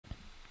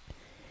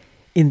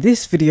In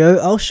this video,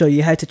 I'll show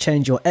you how to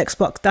change your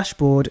Xbox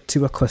dashboard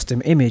to a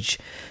custom image.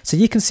 So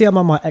you can see I'm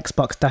on my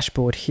Xbox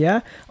dashboard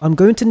here. I'm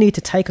going to need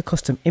to take a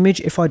custom image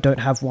if I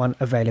don't have one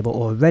available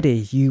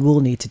already. You will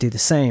need to do the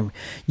same.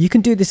 You can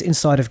do this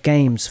inside of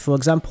games. For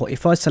example,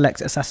 if I select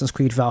Assassin's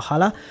Creed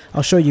Valhalla,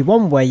 I'll show you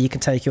one way you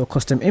can take your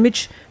custom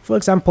image. For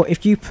example,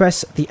 if you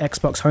press the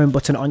Xbox home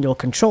button on your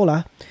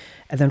controller,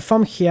 and then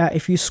from here,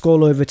 if you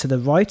scroll over to the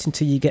right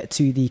until you get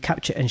to the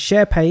capture and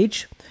share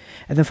page,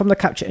 and then from the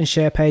capture and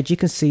share page, you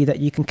can see that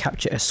you can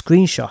capture a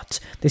screenshot.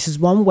 This is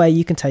one way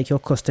you can take your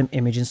custom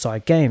image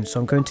inside games. So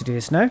I'm going to do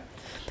this now.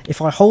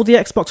 If I hold the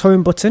Xbox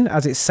home button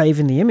as it's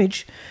saving the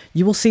image,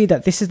 you will see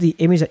that this is the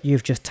image that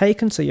you've just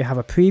taken. So you have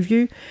a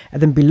preview,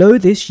 and then below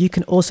this, you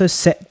can also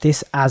set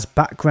this as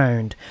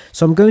background.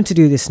 So I'm going to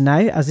do this now,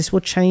 as this will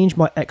change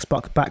my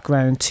Xbox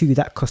background to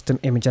that custom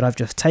image that I've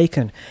just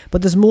taken.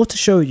 But there's more to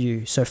show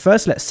you. So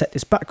first, let's set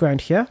this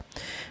background here.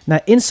 Now,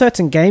 in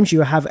certain games,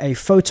 you have a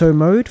photo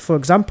mode. For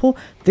example,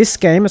 this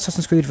game,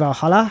 Assassin's Creed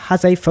Valhalla,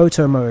 has a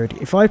photo mode.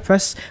 If I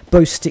press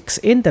both sticks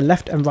in, the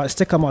left and right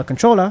stick on my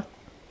controller,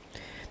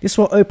 this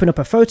will open up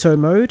a photo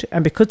mode,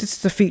 and because this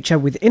is a feature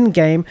within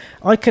game,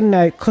 I can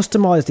now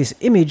customize this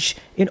image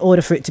in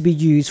order for it to be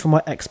used for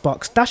my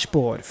Xbox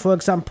dashboard. For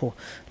example,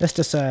 let's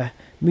just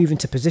move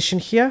into position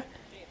here.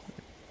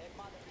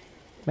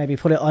 Maybe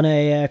put it on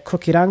a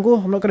crooked angle.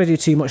 I'm not going to do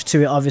too much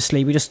to it,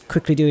 obviously. We're just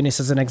quickly doing this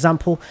as an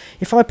example.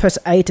 If I press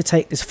A to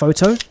take this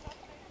photo,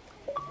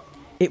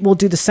 it will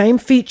do the same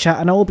feature,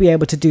 and I will be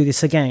able to do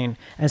this again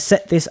and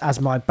set this as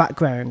my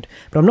background.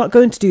 But I'm not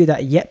going to do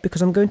that yet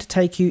because I'm going to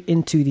take you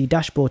into the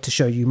dashboard to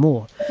show you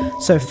more.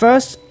 So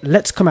first,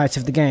 let's come out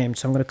of the game.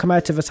 So I'm going to come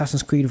out of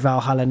Assassin's Creed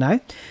Valhalla now.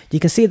 You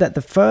can see that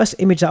the first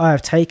image that I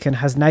have taken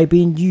has now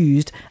been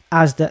used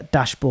as that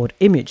dashboard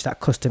image, that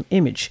custom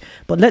image.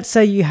 But let's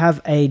say you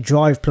have a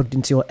drive plugged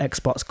into your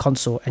Xbox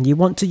console and you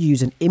want to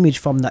use an image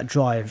from that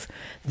drive.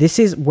 This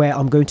is where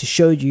I'm going to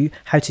show you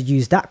how to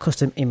use that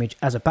custom image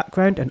as a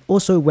background, and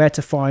also where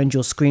to find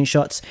your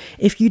screenshots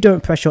if you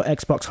don't press your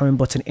Xbox home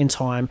button in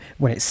time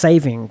when it's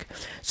saving.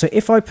 So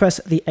if I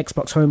press the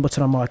Xbox home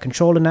button on my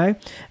controller now,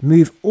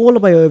 move all the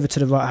way over to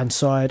the right hand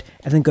side,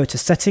 and then go to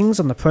settings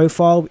on the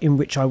profile in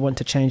which I want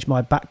to change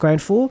my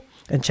background for,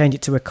 and change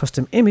it to a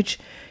custom image.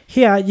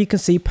 Here you can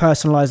see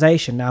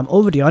personalization. Now I'm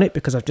already on it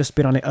because I've just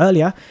been on it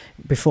earlier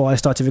before I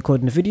started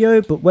recording the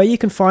video, but where you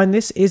can find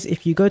this is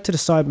if you go to the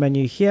side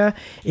menu here.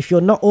 If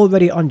you're not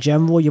already on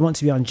general, you want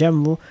to be on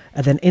general,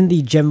 and then in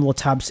the general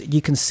tabs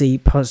you can see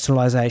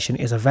personalization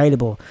is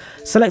available.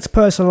 Select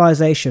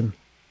personalization.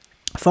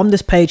 From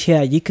this page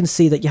here, you can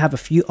see that you have a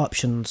few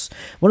options.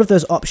 One of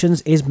those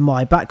options is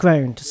my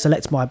background.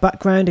 Select my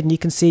background, and you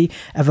can see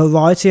a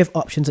variety of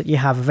options that you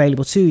have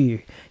available to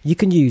you. You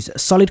can use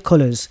solid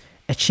colors,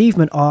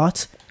 achievement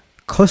art,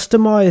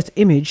 customized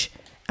image,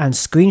 and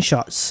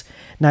screenshots.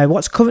 Now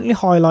what's currently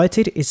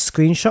highlighted is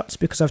screenshots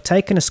because I've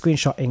taken a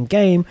screenshot in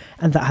game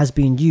and that has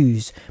been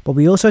used, but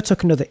we also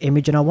took another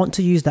image and I want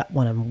to use that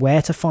one, and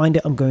where to find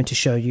it I'm going to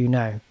show you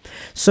now.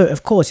 So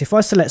of course, if I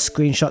select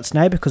screenshots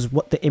now, because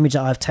what the image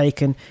that I've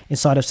taken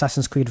inside of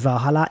Assassin's Creed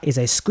Valhalla is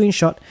a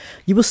screenshot,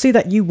 you will see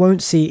that you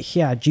won't see it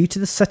here due to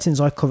the settings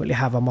I currently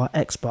have on my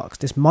Xbox.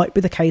 This might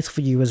be the case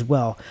for you as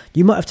well.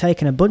 You might have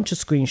taken a bunch of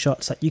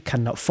screenshots that you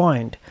cannot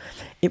find.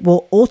 It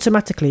will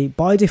automatically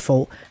by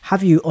default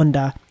have you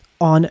under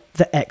on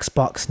the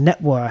Xbox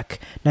network.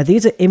 Now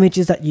these are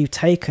images that you've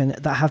taken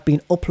that have been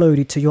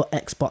uploaded to your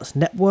Xbox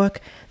network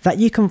that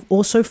you can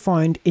also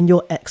find in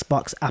your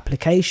Xbox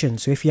application.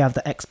 So if you have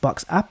the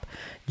Xbox app,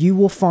 you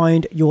will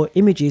find your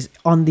images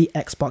on the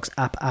Xbox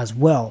app as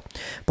well.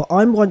 But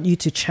I want you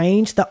to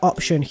change the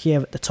option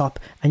here at the top,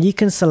 and you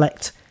can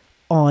select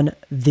on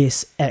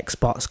this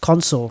Xbox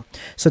console.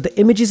 So the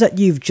images that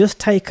you've just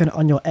taken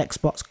on your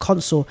Xbox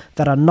console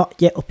that are not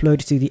yet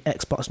uploaded to the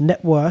Xbox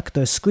network,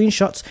 those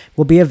screenshots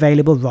will be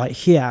available right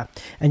here.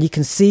 And you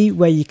can see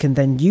where you can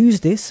then use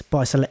this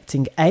by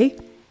selecting A.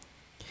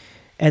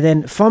 And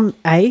then from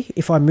A,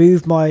 if I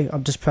move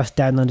I've just pressed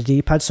down on the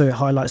D-pad so it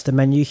highlights the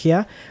menu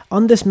here.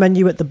 On this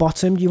menu at the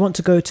bottom, you want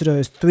to go to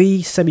those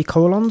 3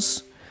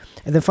 semicolons.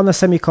 And then from the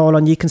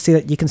semicolon, you can see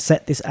that you can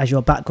set this as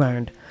your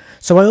background.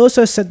 So I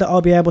also said that I'll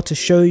be able to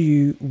show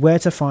you where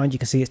to find. You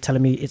can see it's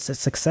telling me it's a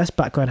success,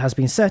 background has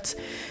been set.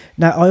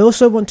 Now I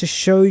also want to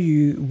show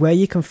you where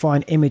you can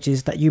find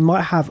images that you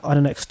might have on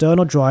an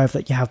external drive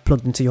that you have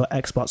plugged into your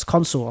Xbox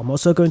console. I'm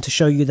also going to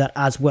show you that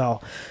as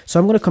well. So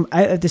I'm going to come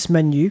out of this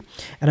menu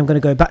and I'm going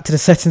to go back to the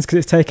settings because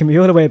it's taken me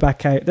all the way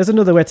back out. There's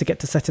another way to get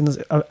to settings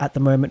at the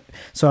moment.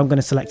 So I'm going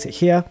to select it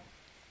here.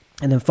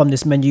 And then from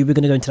this menu, we're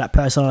going to go into that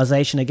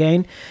personalization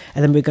again,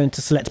 and then we're going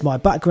to select my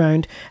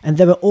background, and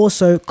there are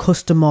also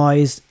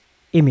customized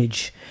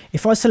image.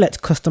 If I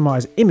select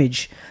customize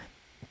image,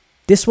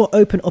 this will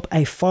open up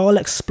a file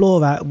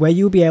explorer where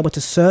you'll be able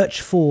to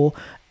search for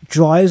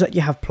drives that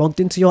you have plugged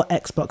into your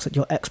Xbox that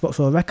your Xbox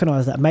will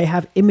recognize that may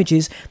have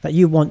images that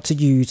you want to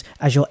use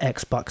as your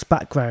Xbox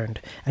background,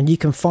 and you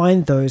can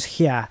find those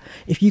here.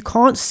 If you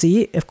can't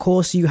see it, of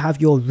course you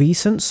have your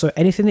recent, so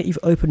anything that you've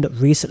opened up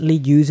recently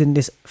using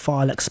this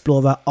file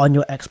explorer on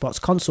your Xbox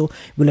console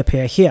will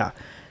appear here.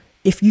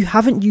 If you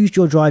haven't used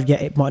your drive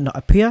yet, it might not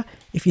appear.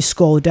 If you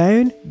scroll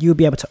down, you'll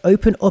be able to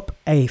open up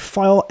a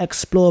file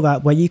explorer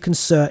where you can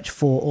search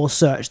for or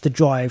search the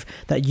drive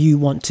that you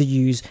want to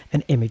use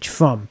an image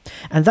from.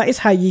 And that is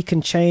how you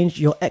can change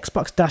your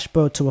Xbox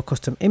dashboard to a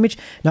custom image.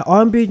 Now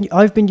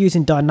I've been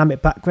using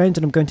dynamic background,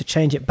 and I'm going to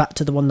change it back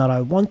to the one that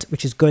I want,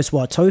 which is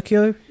Ghostwire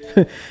Tokyo,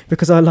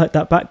 because I like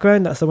that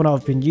background. That's the one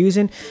I've been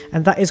using,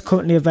 and that is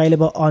currently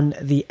available on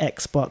the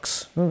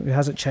Xbox. Oh, it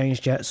hasn't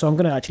changed yet, so I'm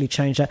going to actually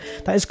change that.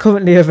 That is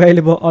currently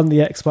available on the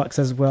Xbox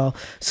as well.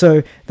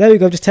 So there we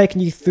go. I've just taken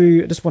you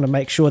through. I just want to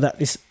make sure that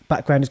this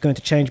background is going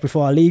to change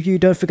before I leave you.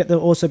 Don't forget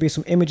there'll also be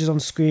some images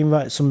on screen,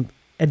 right? Some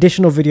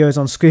additional videos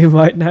on screen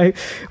right now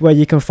where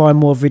you can find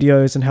more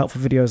videos and helpful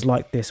videos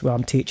like this where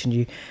I'm teaching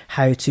you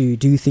how to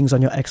do things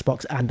on your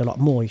Xbox and a lot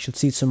more. You should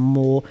see some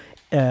more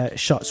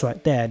shots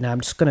right there. Now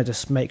I'm just going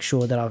to make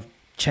sure that I've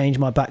change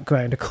my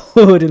background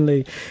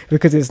accordingly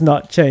because it's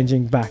not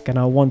changing back and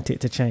I want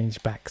it to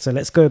change back. So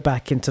let's go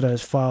back into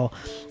those file,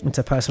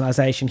 into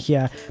personalization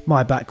here,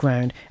 my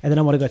background, and then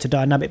I want to go to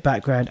dynamic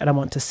background and I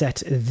want to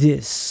set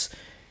this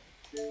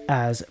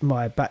as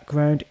my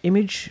background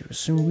image. For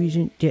some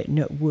reason it's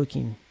not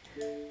working.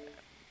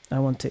 I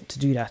want it to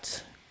do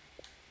that.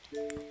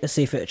 Let's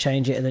see if it'll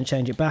change it and then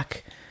change it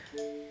back.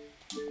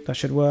 That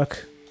should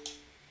work.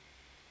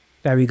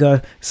 There we go.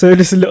 So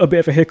just a little bit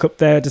of a hiccup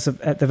there just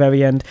at the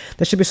very end.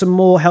 There should be some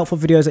more helpful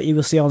videos that you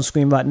will see on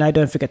screen right now.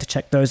 Don't forget to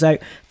check those out.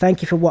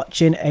 Thank you for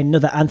watching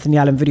another Anthony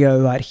Allen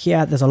video right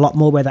here. There's a lot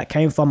more where that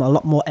came from, a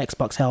lot more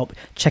Xbox help.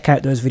 Check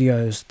out those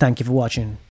videos. Thank you for watching.